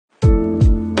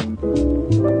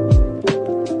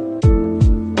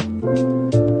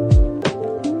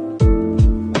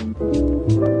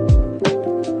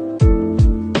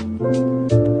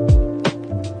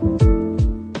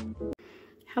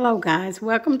guys,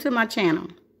 welcome to my channel.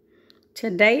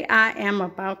 Today I am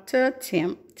about to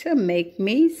attempt to make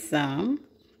me some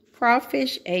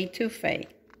crawfish etouffee.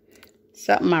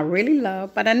 Something I really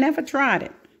love, but I never tried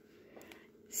it.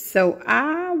 So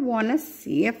I want to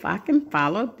see if I can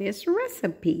follow this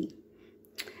recipe.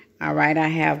 All right, I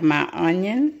have my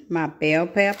onion, my bell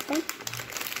pepper.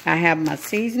 I have my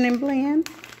seasoning blend,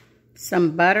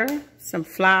 some butter, some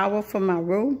flour for my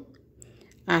roux.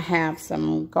 I have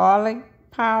some garlic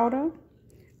powder.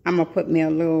 I'm going to put me a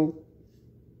little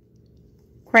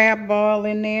crab ball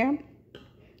in there,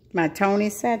 my Tony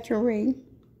Satchery,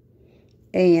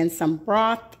 and some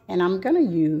broth. And I'm going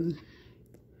to use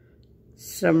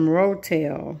some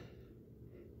Rotel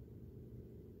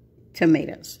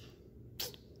tomatoes.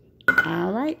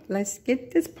 All right, let's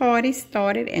get this party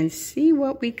started and see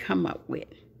what we come up with.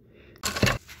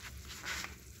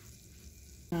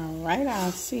 All right,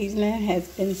 our seasoning has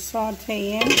been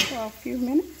sauteing for a few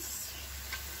minutes.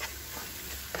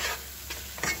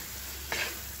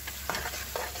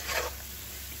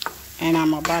 And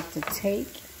I'm about to take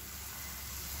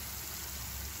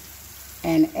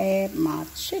and add my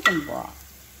chicken broth.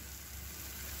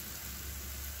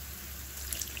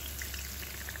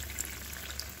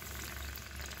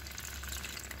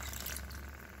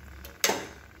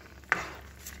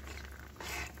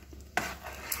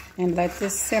 And let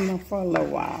this simmer for a little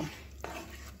while.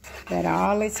 That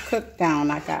all is cooked down.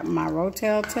 I got my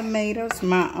Rotel tomatoes,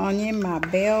 my onion, my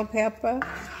bell pepper,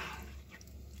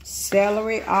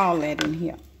 celery, all that in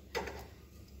here.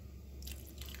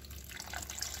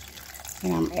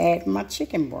 And I'm adding my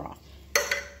chicken broth.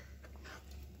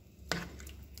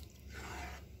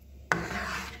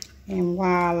 And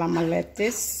while I'm going to let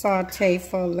this saute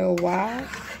for a little while,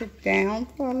 cook down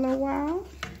for a little while.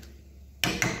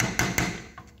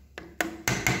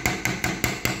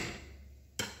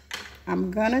 I'm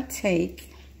gonna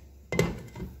take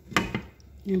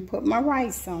and put my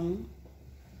rice on,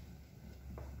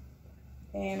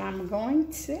 and I'm going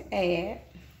to add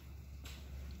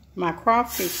my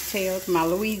crawfish tails, my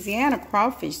Louisiana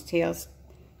crawfish tails,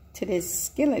 to this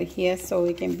skillet here so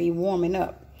it can be warming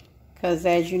up, because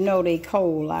as you know, they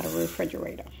cold out of the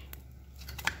refrigerator.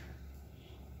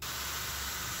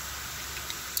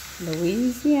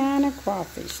 Louisiana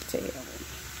crawfish tails.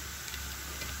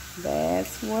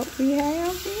 That's what we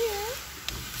have here.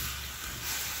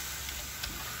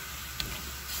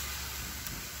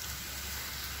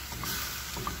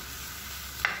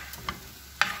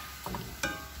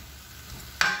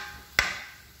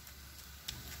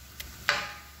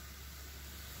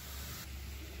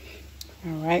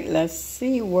 All right, let's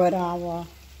see what our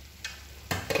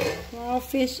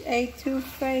crawfish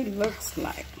etouffee looks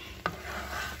like.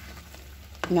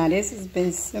 Now this has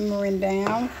been simmering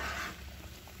down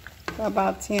for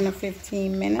about 10 or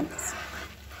 15 minutes.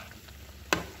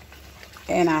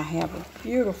 And I have a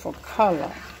beautiful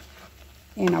color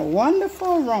and a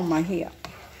wonderful aroma here.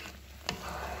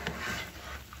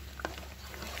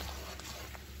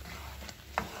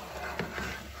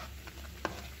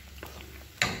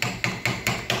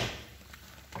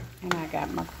 And I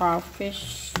got my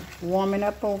crawfish warming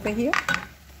up over here.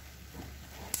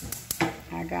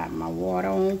 I got my water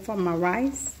on for my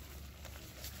rice.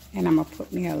 And I'm going to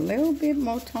put me a little bit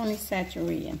more Tony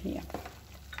Satchery in here.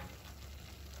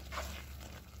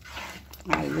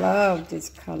 I love this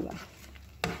color.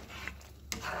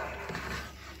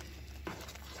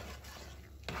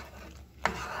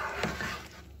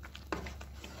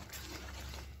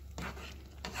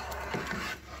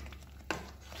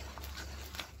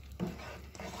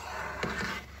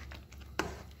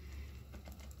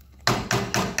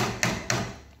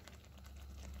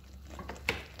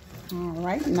 All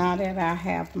right, now that I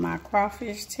have my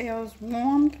crawfish tails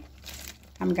warmed,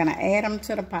 I'm going to add them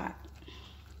to the pot.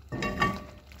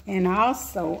 And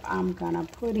also, I'm going to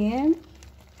put in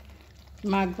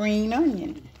my green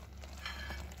onion.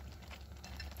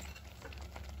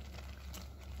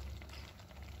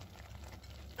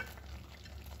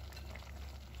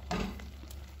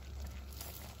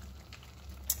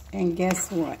 And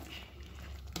guess what?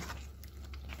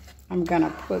 I'm going to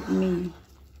put me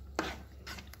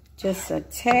just a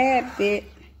tad bit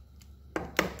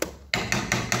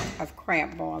of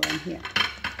crab ball in here.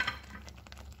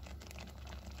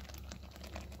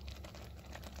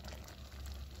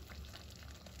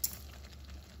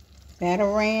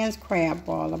 Battle-Ran's crab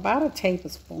ball, about a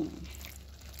tablespoon.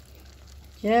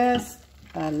 Just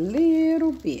a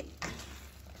little bit.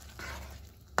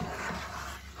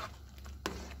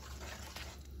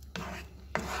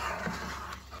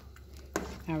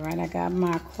 All right, I got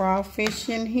my crawfish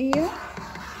in here.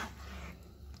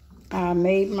 I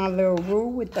made my little roux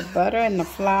with the butter and the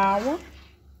flour.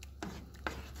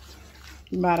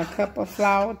 About a cup of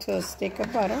flour to a stick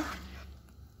of butter.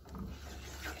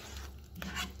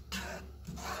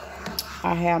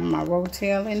 I have my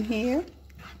rotel in here.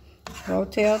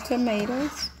 Rotel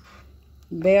tomatoes,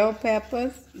 bell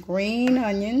peppers, green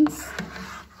onions,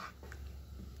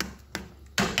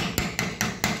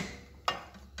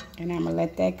 and I'm going to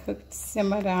let that cook,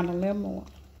 simmer down a little more.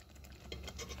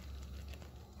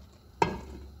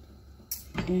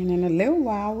 And in a little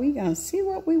while, we're going to see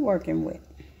what we're working with.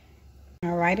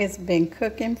 All right, it's been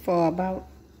cooking for about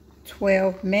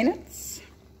 12 minutes.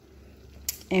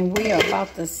 And we are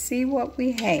about to see what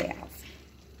we have.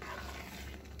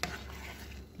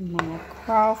 My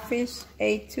crawfish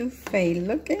etouffee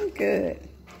looking good.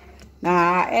 Now,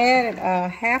 I added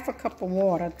half a cup of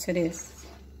water to this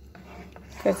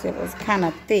because it was kind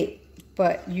of thick.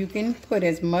 But you can put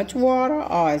as much water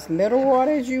or as little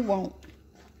water as you want.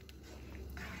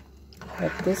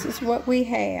 But this is what we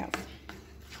have.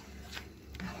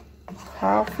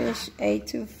 Crawfish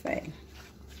etouffee.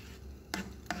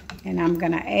 And I'm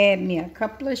going to add me a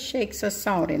couple of shakes of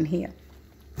salt in here.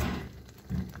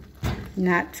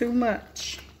 Not too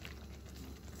much.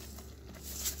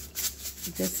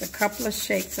 Just a couple of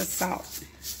shakes of salt.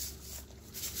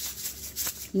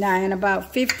 Now in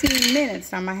about 15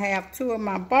 minutes, I'm going to have two of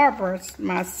my barbers,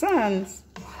 my sons,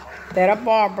 that are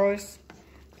barbers,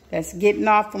 that's getting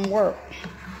off from work.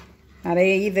 Now they're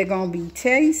either going to be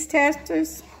taste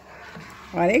testers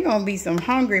or they're going to be some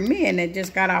hungry men that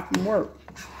just got off from work.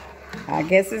 I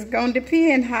guess it's going to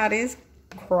depend how this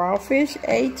crawfish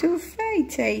etouffee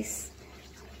tastes.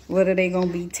 Whether they're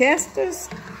going to be testers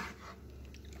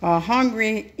or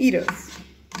hungry eaters.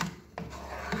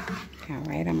 All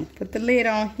right, I'm going to put the lid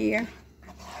on here.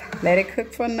 Let it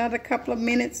cook for another couple of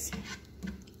minutes.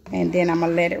 And then I'm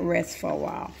going to let it rest for a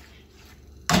while.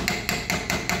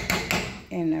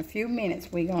 In a few minutes,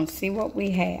 we're going to see what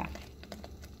we have.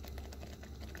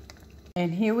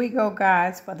 And here we go,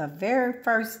 guys, for the very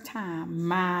first time,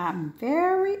 my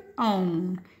very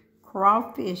own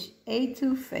crawfish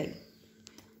etouffee.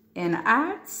 And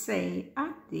I'd say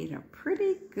I did a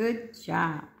pretty good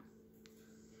job.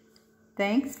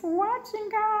 Thanks for watching,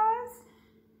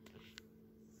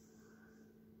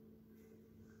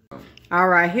 guys. All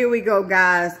right, here we go,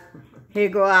 guys. Here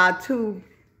go our two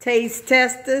taste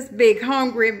testers, big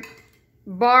hungry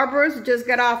barbers. Just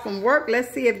got off from work.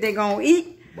 Let's see if they're going to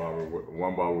eat.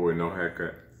 One barber with no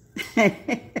haircut.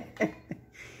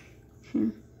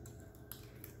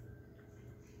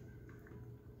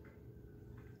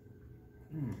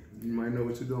 You might know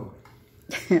what you're doing.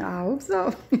 I hope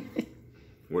so.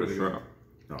 What is shrimp?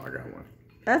 No, I got one.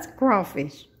 That's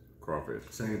crawfish. Crawfish.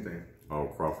 Same thing. Oh,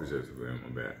 crawfish etouffee,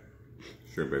 my bad.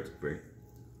 Shrimp etouffee.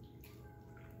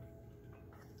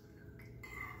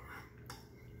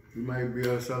 You might be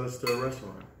able to sell us to a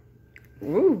restaurant.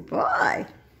 Ooh, boy.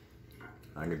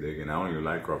 I can dig in. I don't even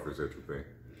like crawfish etouffee.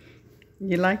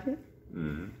 You like it?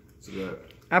 Mm-hmm. So that,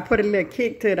 I put a little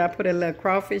kick to it. I put a little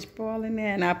crawfish ball in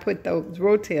there, and I put those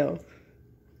rotel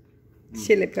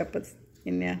chili peppers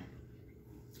in there.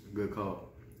 good call.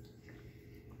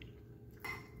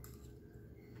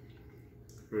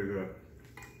 Pretty good.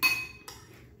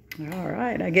 All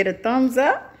right, I get a thumbs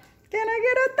up. Can I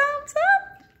get a thumbs up?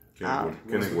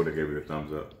 Kenny would have gave you a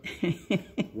thumbs up.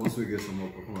 Once we get some more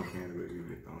Pokemon candy, we'll give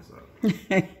you a thumbs up.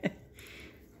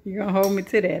 You're going to hold me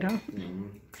to that, huh? Mm-hmm.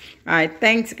 All right,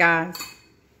 thanks, guys.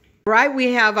 All right,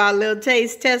 we have our little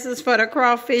taste testers for the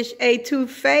crawfish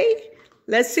etouffee.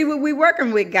 Let's see what we're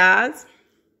working with, guys.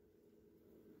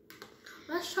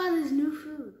 Let's try this new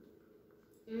food.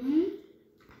 Mm-hmm.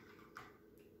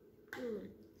 Good.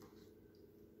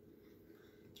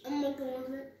 I'm making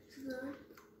with it. It's good.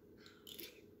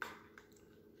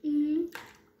 Mm-hmm.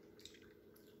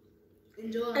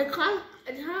 Enjoy. It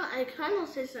kind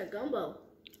of tastes like gumbo.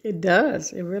 It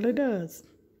does. It really does.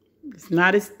 It's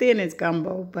not as thin as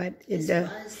gumbo, but it does.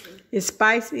 Spicy. It's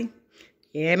spicy.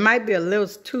 Yeah, it might be a little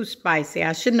too spicy.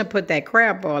 I shouldn't have put that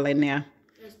crab ball in there.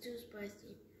 It's too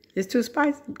spicy. It's too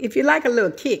spicy. If you like a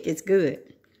little kick, it's good.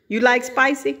 You like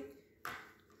spicy?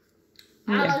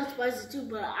 I like spicy too,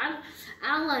 but I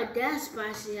don't like that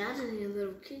spicy. I just need a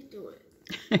little kick to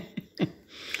it.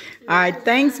 All right,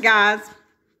 thanks, guys.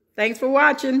 Thanks for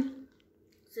watching.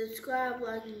 Subscribe,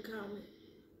 like, and comment.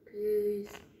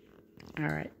 Peace. All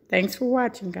right, thanks for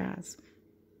watching, guys.